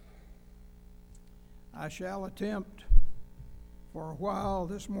I shall attempt for a while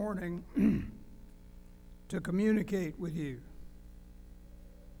this morning to communicate with you.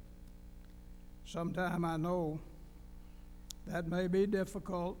 Sometime I know that may be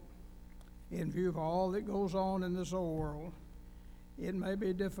difficult in view of all that goes on in this old world. It may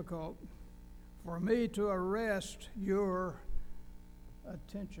be difficult for me to arrest your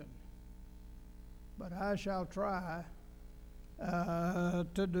attention, but I shall try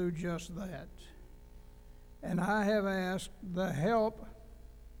to do just that. And I have asked the help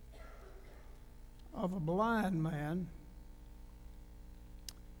of a blind man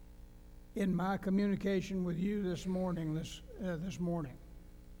in my communication with you this morning. I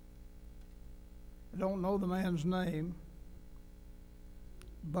don't know the man's name,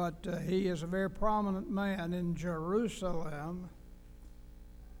 but he is a very prominent man in Jerusalem,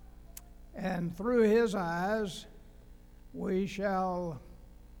 and through his eyes we shall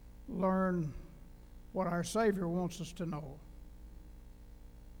learn what our Savior wants us to know.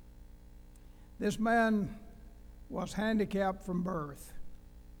 This man was handicapped from birth.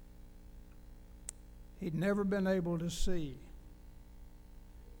 He'd never been able to see.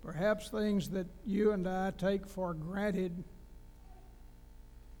 Perhaps things that you and I take for granted.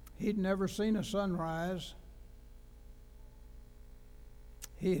 He'd never seen a sunrise.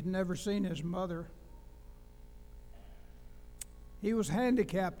 He had never seen his mother. He was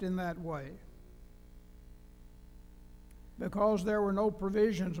handicapped in that way because there were no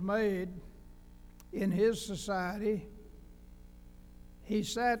provisions made in his society. He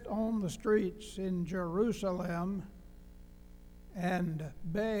sat on the streets in Jerusalem and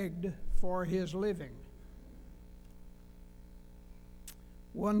begged for his living.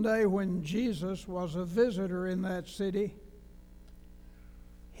 One day when Jesus was a visitor in that city,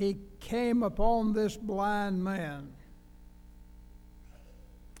 he came upon this blind man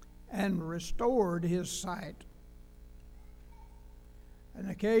and restored his sight. An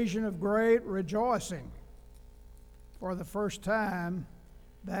occasion of great rejoicing. For the first time,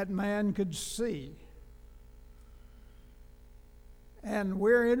 that man could see. And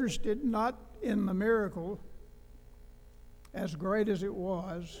we're interested not in the miracle, as great as it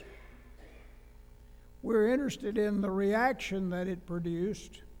was. We're interested in the reaction that it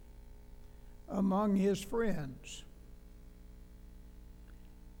produced among his friends,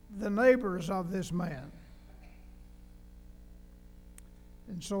 the neighbors of this man.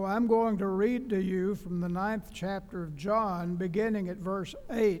 And so I'm going to read to you from the 9th chapter of John, beginning at verse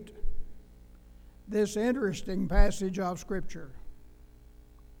 8, this interesting passage of Scripture.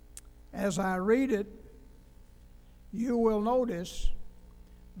 As I read it, you will notice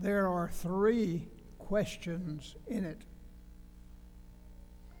there are 3 questions in it.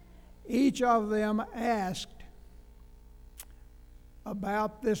 Each of them asked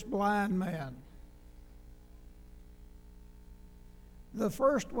about this blind man. The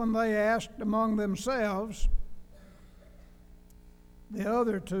first one they asked among themselves. The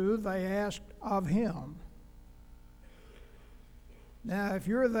other 2 they asked of him. Now, if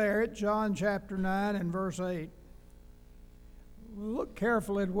you're there at John chapter 9 and verse 8, look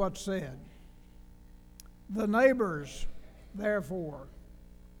carefully at what's said. The neighbors, therefore,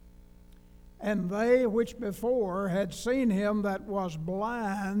 and they which before had seen him that was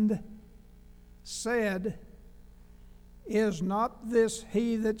blind, said, Is not this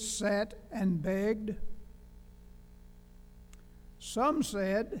he that sat and begged? Some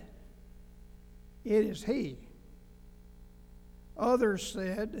said, It is he. Others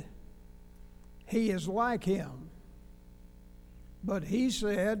said, He is like him. But he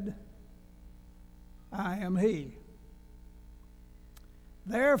said, I am he.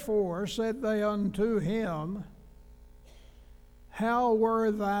 Therefore said they unto him, How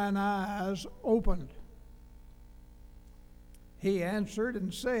were thine eyes opened? He answered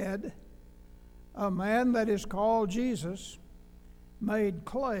and said, A man that is called Jesus made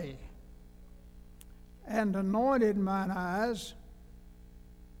clay and anointed mine eyes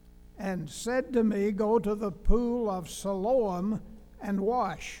and said to me, Go to the pool of Siloam and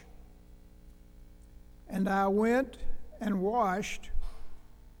wash. And I went and washed,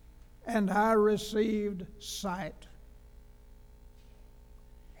 and I received sight.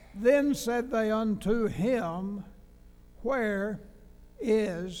 Then said they unto him, Where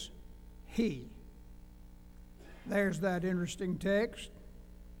is he? There's that interesting text.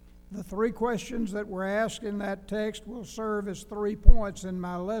 The 3 questions that were asked in that text will serve as 3 points in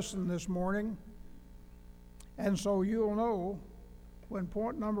my lesson this morning. And so you'll know when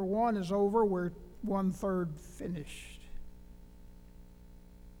point number 1 is over, we're 1/3 finished.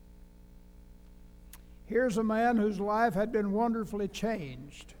 Here's a man whose life had been wonderfully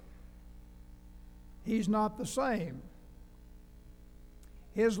changed. he's not the same.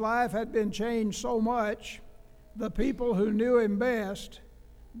 His life had been changed so much, the people who knew him best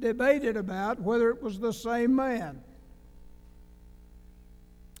debated about whether it was the same man.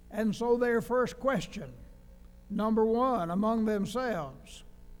 And so their first question, number one, among themselves,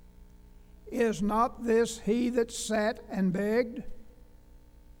 is not this he that sat and begged?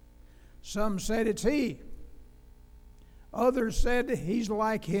 Some said it's he. Others said he's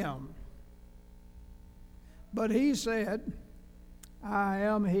like him. But he said, I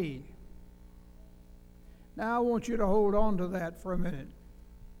am he. Now I want you to hold on to that for a minute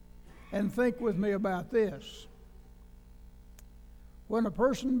and think with me about this. When a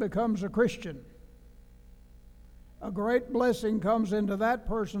person becomes a Christian, a great blessing comes into that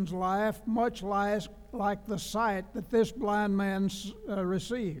person's life, much like the sight that this blind man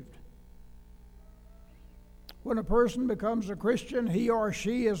received. When a person becomes a Christian, he or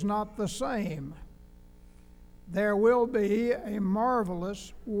she is not the same. There will be a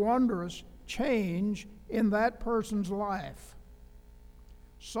marvelous, wondrous change in that person's life.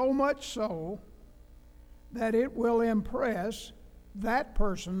 So much so that it will impress that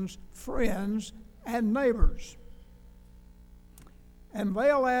person's friends and neighbors. And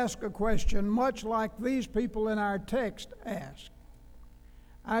they'll ask a question much like these people in our text asked.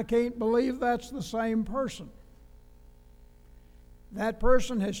 I can't believe that's the same person. That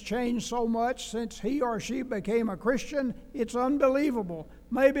person has changed so much since he or she became a Christian, it's unbelievable.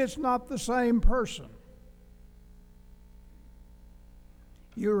 Maybe it's not the same person.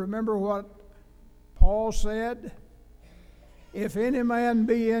 You remember what Paul said? If any man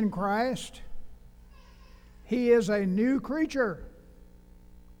be in Christ, he is a new creature.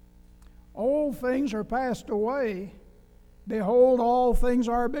 Old things are passed away. Behold, all things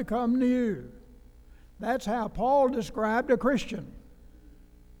are become new. That's how Paul described a Christian.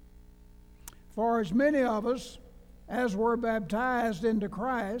 For as many of us as were baptized into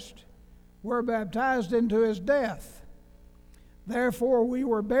Christ were baptized into his death. Therefore we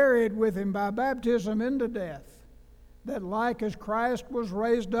were buried with him by baptism into death, that like as Christ was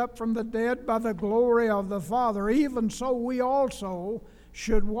raised up from the dead by the glory of the Father, even so we also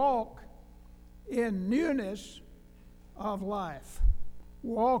should walk in newness of life.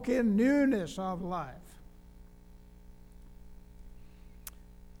 Walk in newness of life.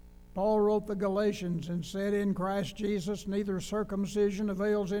 Paul wrote the Galatians and said, in Christ Jesus neither circumcision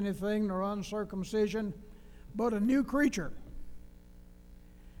avails anything nor uncircumcision, but a new creature.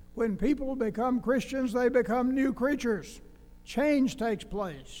 When people become Christians, they become new creatures. Change takes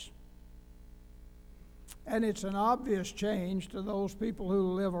place. And it's an obvious change to those people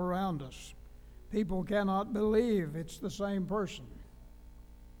who live around us. People cannot believe it's the same person.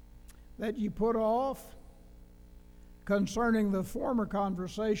 That you put off concerning the former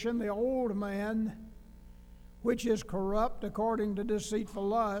conversation, the old man, which is corrupt according to deceitful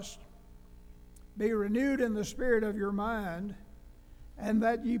lust, be renewed in the spirit of your mind, and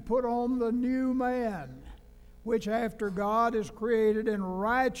that ye put on the new man, which after God is created in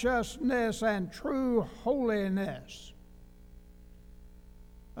righteousness and true holiness.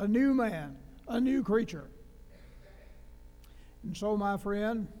 A new man, a new creature. And so, my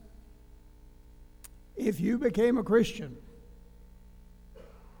friend, if you became a Christian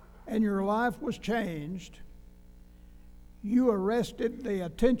and your life was changed, you arrested the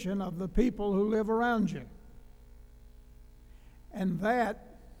attention of the people who live around you. And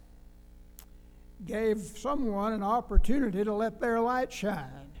that gave someone an opportunity to let their light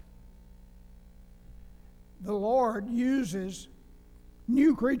shine. The Lord uses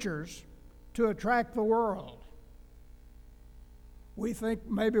new creatures to attract the world. We think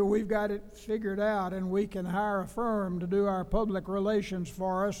maybe we've got it figured out and we can hire a firm to do our public relations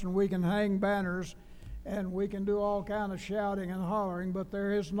for us, and we can hang banners and we can do all kind of shouting and hollering, but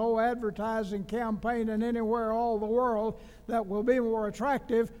there is no advertising campaign in anywhere all the world that will be more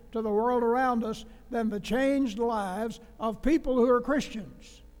attractive to the world around us than the changed lives of people who are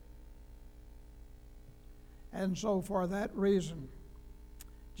Christians. And so for that reason,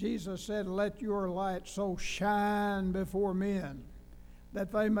 Jesus said, let your light so shine before men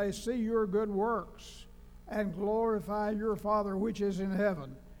that they may see your good works and glorify your Father which is in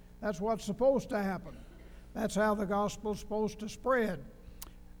heaven. That's what's supposed to happen. That's how the gospel's supposed to spread.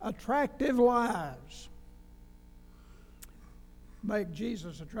 Attractive lives make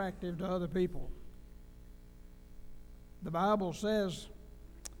Jesus attractive to other people. The Bible says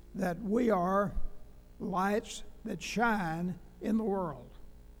that we are lights that shine in the world.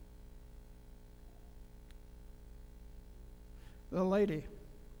 The lady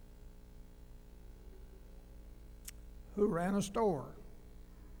who ran a store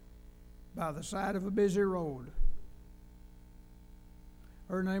by the side of a busy road.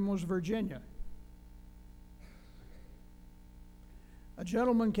 Her name was Virginia. A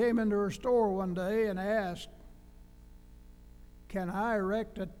gentleman came into her store one day and asked, "Can I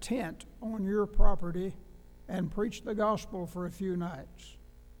erect a tent on your property and preach the gospel for a few nights?"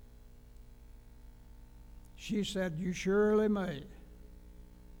 She said, "You surely may."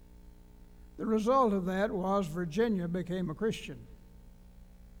 The result of that was Virginia became a Christian.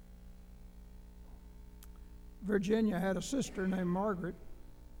 Virginia had a sister named Margaret,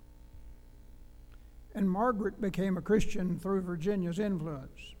 and Margaret became a Christian through Virginia's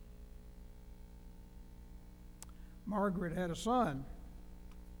influence. Margaret had a son,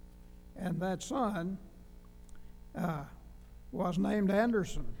 and that son was named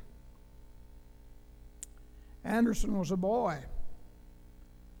Anderson. Anderson was a boy,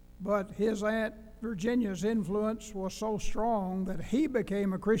 but his Aunt Virginia's influence was so strong that he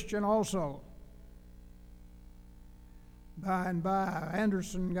became a Christian also. By and by,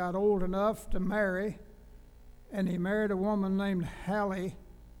 Anderson got old enough to marry, and he married a woman named Hallie,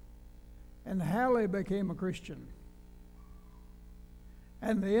 and Hallie became a Christian.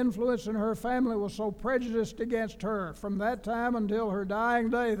 And the influence in her family was so prejudiced against her. From that time until her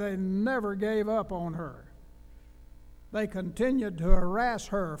dying day, they never gave up on her. They continued to harass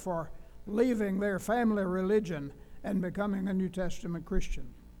her for leaving their family religion and becoming a New Testament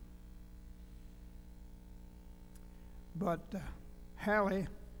Christian. But Hallie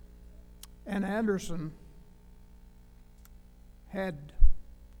and Anderson had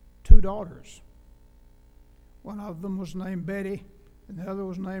two daughters. One of them was named Betty, and the other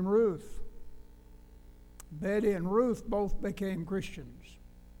was named Ruth. Betty and Ruth both became Christians.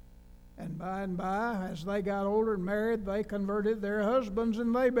 And by, as they got older and married, they converted their husbands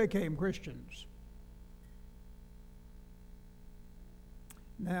and they became Christians.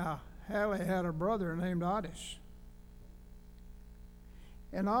 Now, Hallie had a brother named Otis.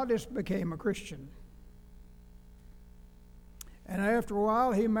 And Otis became a Christian. And after a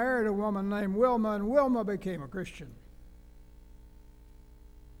while, he married a woman named Wilma, and Wilma became a Christian.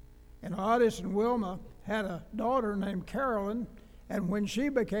 And Otis and Wilma had a daughter named Carolyn, and when she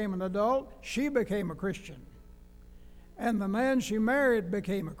became an adult, she became a Christian. And the man she married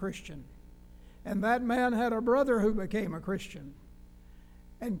became a Christian. And that man had a brother who became a Christian.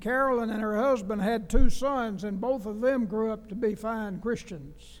 And Carolyn and her husband had two sons, and both of them grew up to be fine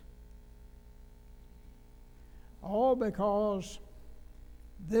Christians. All because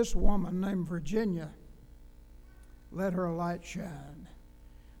this woman named Virginia let her light shine.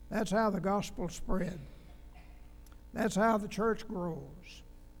 That's how the gospel spread. That's how the church grows.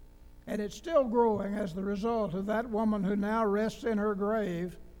 And it's still growing as the result of that woman who now rests in her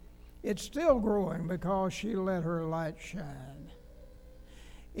grave. It's still growing because she let her light shine.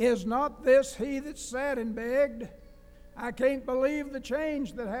 Is not this he that sat and begged? I can't believe the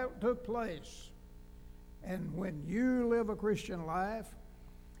change that took place. And when you live a Christian life,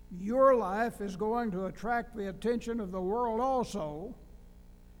 your life is going to attract the attention of the world also,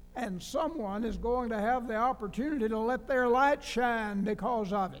 and someone is going to have the opportunity to let their light shine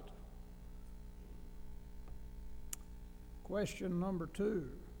because of it. Question number 2.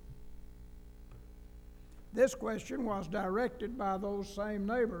 This question was directed by those same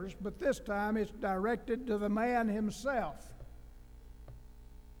neighbors, but this time it's directed to the man himself.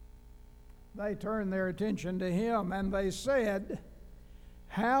 They turned their attention to him and they said,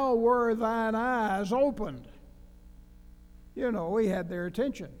 "How were thine eyes opened?" You know, he had their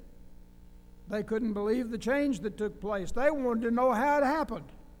attention. They couldn't believe the change that took place. They wanted to know how it happened.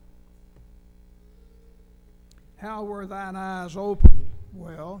 How were thine eyes opened?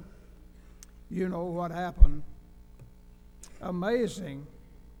 Well, you know what happened. Amazing.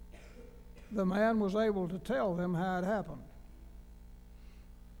 The man was able to tell them how it happened.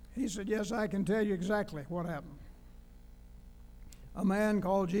 He said, "Yes, I can tell you exactly what happened. A man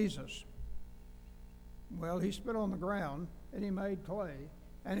called Jesus. Well, he spit on the ground and he made clay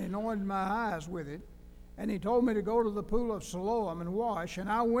and he anointed my eyes with it, and he told me to go to the pool of Siloam and wash, and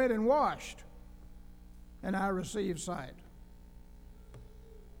I went and washed, and I received sight."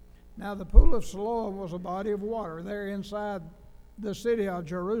 Now, the pool of Siloam was a body of water there inside the city of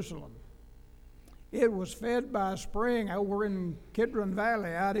Jerusalem. It was fed by a spring over in Kidron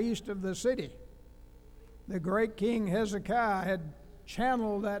Valley out east of the city. The great King Hezekiah had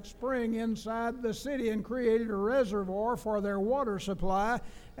channeled that spring inside the city and created a reservoir for their water supply,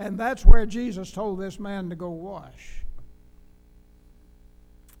 and that's where Jesus told this man to go wash.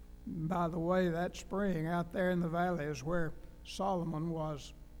 By the way, that spring out there in the valley is where Solomon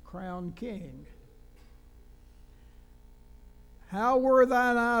was crowned king. How were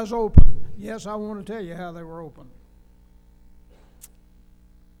thine eyes opened? Yes, I want to tell you how they were opened.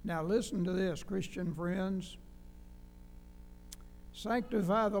 Now listen to this, Christian friends.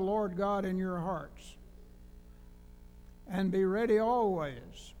 Sanctify the Lord God in your hearts, and be ready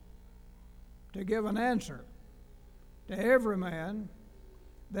always to give an answer to every man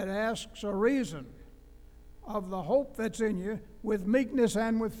that asks a reason of the hope that's in you with meekness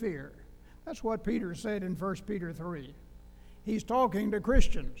and with fear. That's what Peter said in 1 Peter 3. He's talking to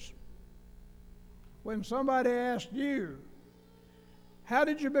Christians. When somebody asked you, how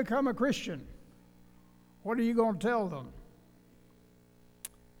did you become a Christian? What are you going to tell them?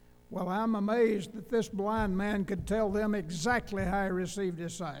 Well, I'm amazed that this blind man could tell them exactly how he received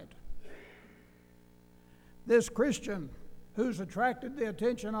his sight. This Christian who's attracted the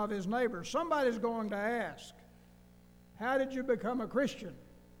attention of his neighbors, somebody's going to ask, how did you become a Christian?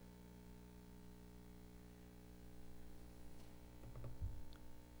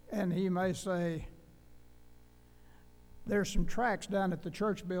 And he may say, there's some tracts down at the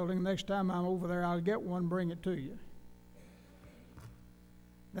church building. Next time I'm over there, I'll get one, bring it to you.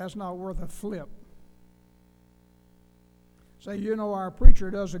 That's not worth a flip. Say, you know, our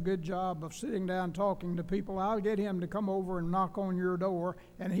preacher does a good job of sitting down talking to people. I'll get him to come over and knock on your door,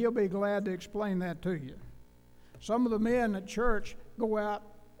 and he'll be glad to explain that to you. Some of the men at church go out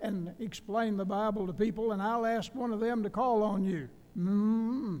and explain the Bible to people, and I'll ask one of them to call on you.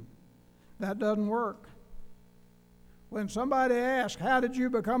 That doesn't work. When somebody asks, how did you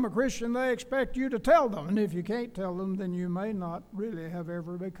become a Christian, they expect you to tell them. And if you can't tell them, then you may not really have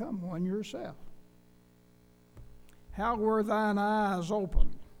ever become one yourself. How were thine eyes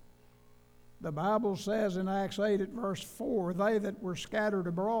opened? The Bible says in Acts 8 at verse 4, they that were scattered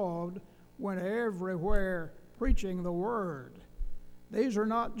abroad went everywhere preaching the word. These are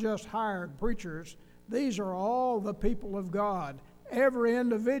not just hired preachers. These are all the people of God. Every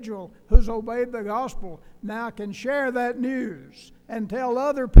individual who's obeyed the gospel now can share that news and tell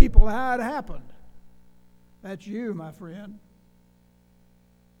other people how it happened. That's you, my friend.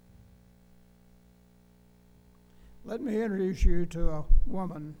 Let me introduce you to a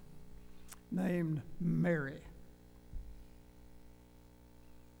woman named Mary.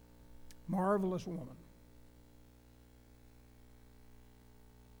 Marvelous woman.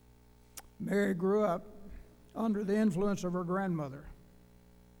 Mary grew up under the influence of her grandmother.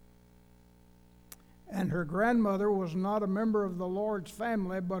 And her grandmother was not a member of the Lord's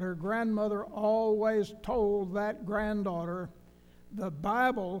family, but her grandmother always told that granddaughter, the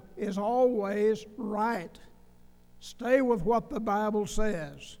Bible is always right. Stay with what the Bible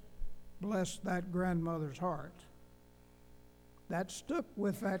says. Bless that grandmother's heart. That stuck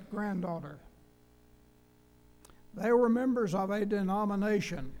with that granddaughter. They were members of a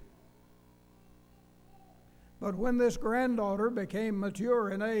denomination. But when this granddaughter became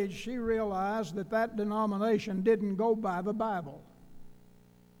mature in age, she realized that that denomination didn't go by the Bible.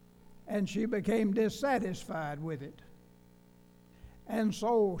 And she became dissatisfied with it. And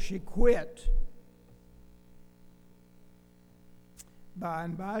so she quit. By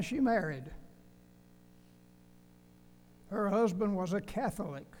and by she married. Her husband was a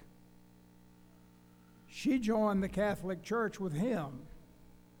Catholic. She joined the Catholic Church with him.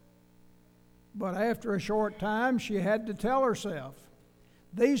 But after a short time, she had to tell herself,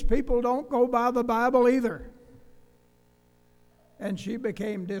 these people don't go by the Bible either. And she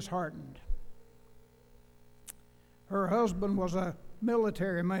became disheartened. Her husband was a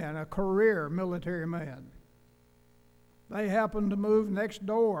military man, a career military man. They happened to move next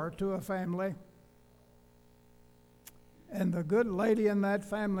door to a family. And the good lady in that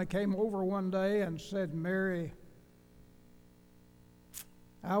family came over one day and said, Mary,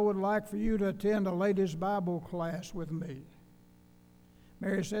 I would like for you to attend a ladies' Bible class with me.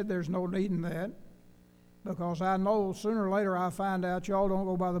 Mary said, there's no need in that, because I know sooner or later I find out y'all don't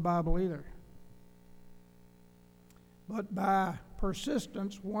go by the Bible either. But by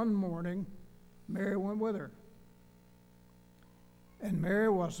persistence, one morning, Mary went with her. And Mary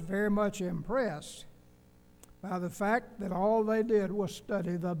was very much impressed by the fact that all they did was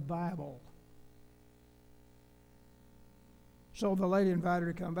study the Bible. So the lady invited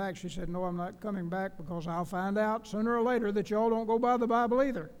her to come back. She said, no, I'm not coming back because I'll find out sooner or later that y'all don't go by the Bible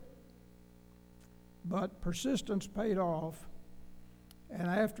either. But persistence paid off. And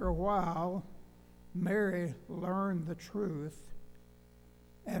after a while, Mary learned the truth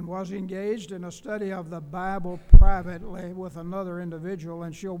and was engaged in a study of the Bible privately with another individual,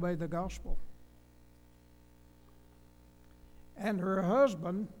 and she obeyed the gospel. And her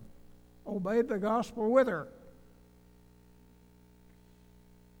husband obeyed the gospel with her.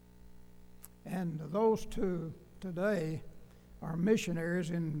 And those two today are missionaries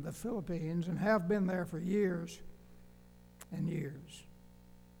in the Philippines and have been there for years and years.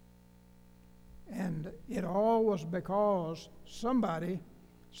 And it all was because somebody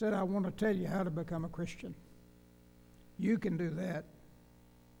said, I want to tell you how to become a Christian. You can do that.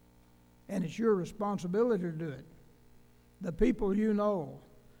 And it's your responsibility to do it. The people you know,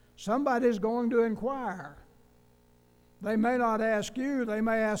 somebody's going to inquire. They may not ask you, they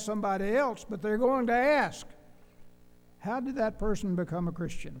may ask somebody else, but they're going to ask, how did that person become a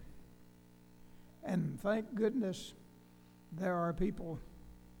Christian? And thank goodness there are people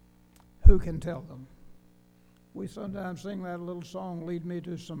who can tell them. We sometimes sing that little song, Lead Me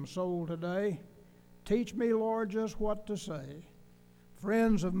to Some Soul Today. Teach me, Lord, just what to say.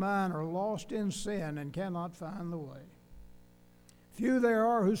 Friends of mine are lost in sin and cannot find the way. Few there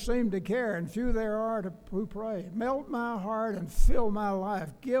are who seem to care, and few there are who pray. Melt my heart and fill my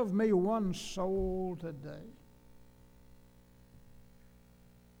life. Give me one soul today.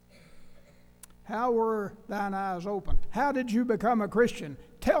 How were thine eyes open? How did you become a Christian?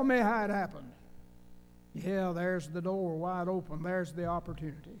 Tell me how it happened. Yeah, there's the door wide open. There's the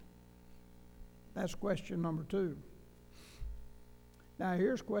opportunity. That's question number 2. Now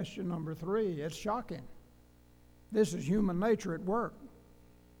here's question number 3. It's shocking. This is human nature at work.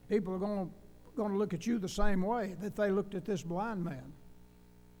 People are going to look at you the same way that they looked at this blind man.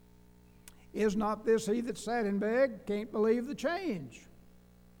 Is not this he that sat and begged? Can't believe the change.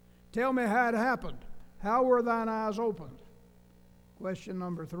 Tell me how it happened. How were thine eyes opened? Question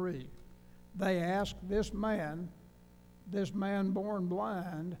number 3. They asked this man born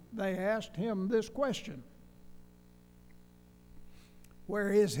blind, they asked him this question.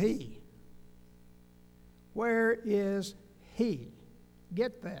 Where is he? Where is he?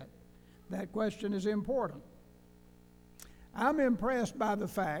 Get that. That question is important. I'm impressed by the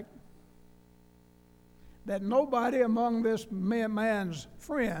fact that nobody among this man's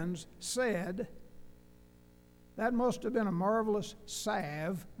friends said, that must have been a marvelous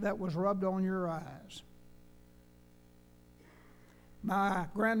salve that was rubbed on your eyes. My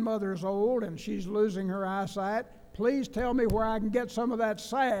grandmother is old and she's losing her eyesight. Please tell me where I can get some of that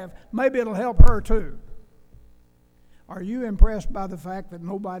salve. Maybe it'll help her too. Are you impressed by the fact that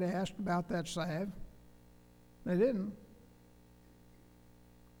nobody asked about that salve? They didn't.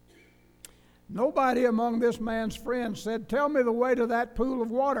 Nobody among this man's friends said, tell me the way to that pool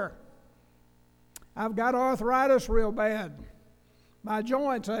of water. I've got arthritis real bad. My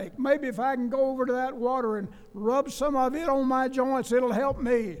joints ache. Maybe if I can go over to that water and rub some of it on my joints, it'll help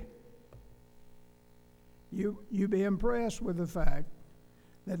me. You be impressed with the fact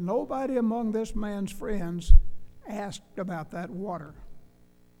that nobody among this man's friends asked about that water.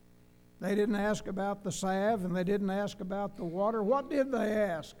 They didn't ask about the salve and they didn't ask about the water. What did they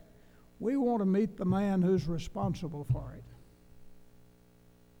ask? We want to meet the man who's responsible for it.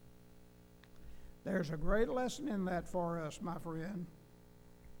 There's a great lesson in that for us, my friend.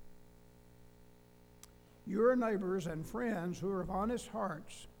 Your neighbors and friends who are of honest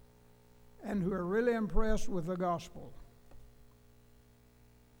hearts and who are really impressed with the gospel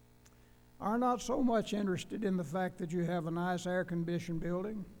are not so much interested in the fact that you have a nice air-conditioned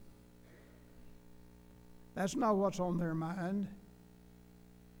building. That's not what's on their mind.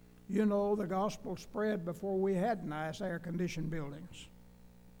 You know, the gospel spread before we had nice air-conditioned buildings.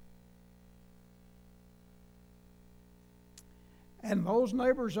 And those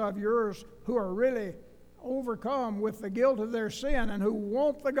neighbors of yours who are really overcome with the guilt of their sin and who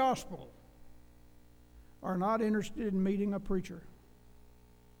want the gospel are not interested in meeting a preacher.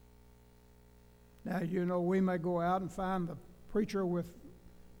 Now, you know, we may go out and find the preacher with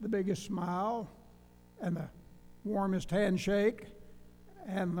the biggest smile and the warmest handshake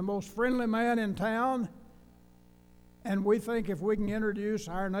and the most friendly man in town, and we think if we can introduce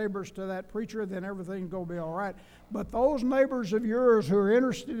our neighbors to that preacher, then everything's going to be all right. But those neighbors of yours who are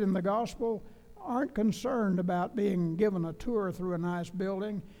interested in the gospel aren't concerned about being given a tour through a nice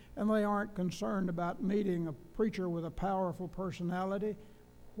building, and they aren't concerned about meeting a preacher with a powerful personality.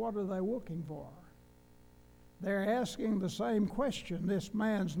 What are they looking for? They're asking the same question this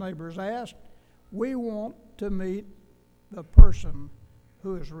man's neighbors asked. We want to meet the person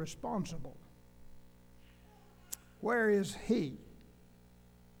who is responsible. Where is he?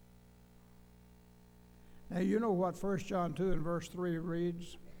 Now, you know what 1 John 2 and verse 3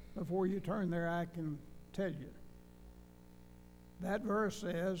 reads? Before you turn there, I can tell you. That verse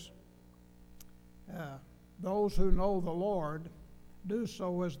says, those who know the Lord do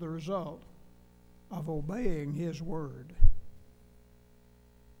so as the result of obeying his word.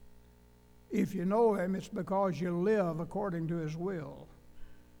 If you know him, it's because you live according to his will.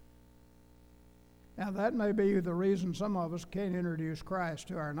 Now, that may be the reason some of us can't introduce Christ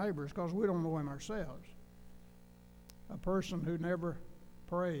to our neighbors, because we don't know him ourselves. A person who never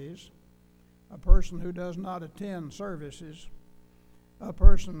prays, a person who does not attend services, a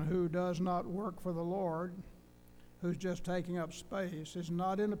person who does not work for the Lord, who's just taking up space, is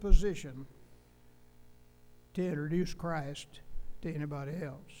not in a position to introduce Christ to anybody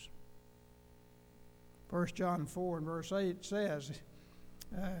else. 1 John 4 and verse 8 says,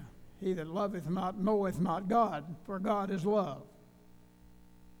 he that loveth not knoweth not God, for God is love.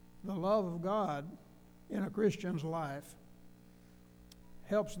 The love of God in a Christian's life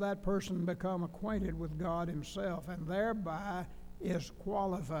helps that person become acquainted with God himself, and thereby is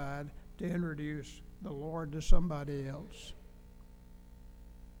qualified to introduce the Lord to somebody else.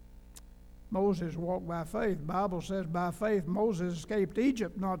 Moses walked by faith. The Bible says by faith Moses escaped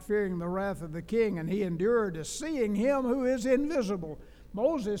Egypt, not fearing the wrath of the king, and he endured to seeing him who is invisible.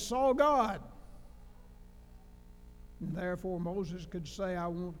 Moses saw God. And therefore Moses could say, I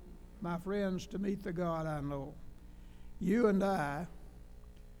want my friends to meet the God I know. You and I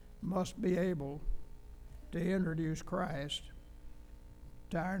must be able to introduce Christ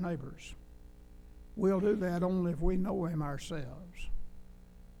to our neighbors. We'll do that only if we know him ourselves.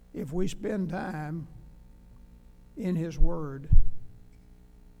 If we spend time in his word,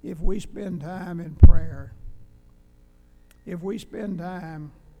 if we spend time in prayer, if we spend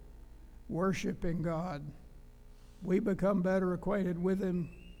time worshiping God, we become better acquainted with him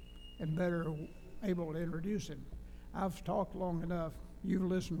and better able to introduce him. I've talked long enough. You've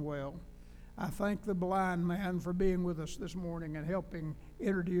listened well. I thank the blind man for being with us this morning and helping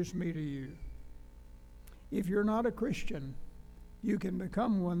introduce me to you. If you're not a Christian, you can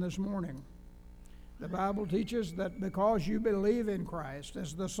become one this morning. The Bible teaches that because you believe in Christ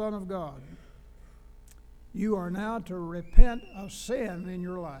as the Son of God, you are now to repent of sin in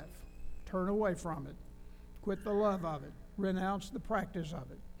your life. Turn away from it. Quit the love of it. Renounce the practice of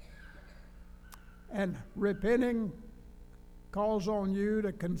it. And repenting calls on you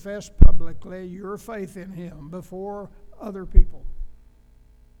to confess publicly your faith in him before other people.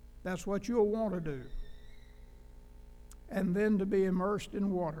 That's what you'll want to do. And then to be immersed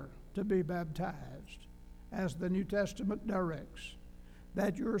in water, to be baptized, as the New Testament directs,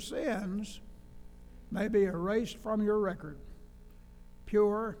 that your sins may be erased from your record,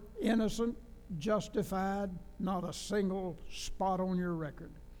 pure, innocent, justified, not a single spot on your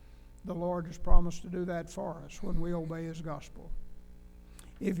record. The Lord has promised to do that for us when we obey his gospel.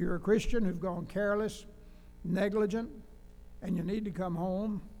 If you're a Christian who've gone careless, negligent, and you need to come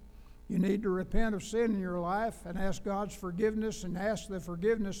home, you need to repent of sin in your life and ask God's forgiveness and ask the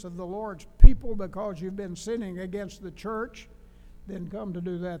forgiveness of the Lord's people because you've been sinning against the church, then come to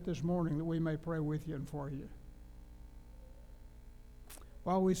do that this morning that we may pray with you and for you.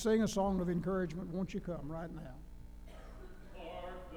 While we sing a song of encouragement, won't you come right now?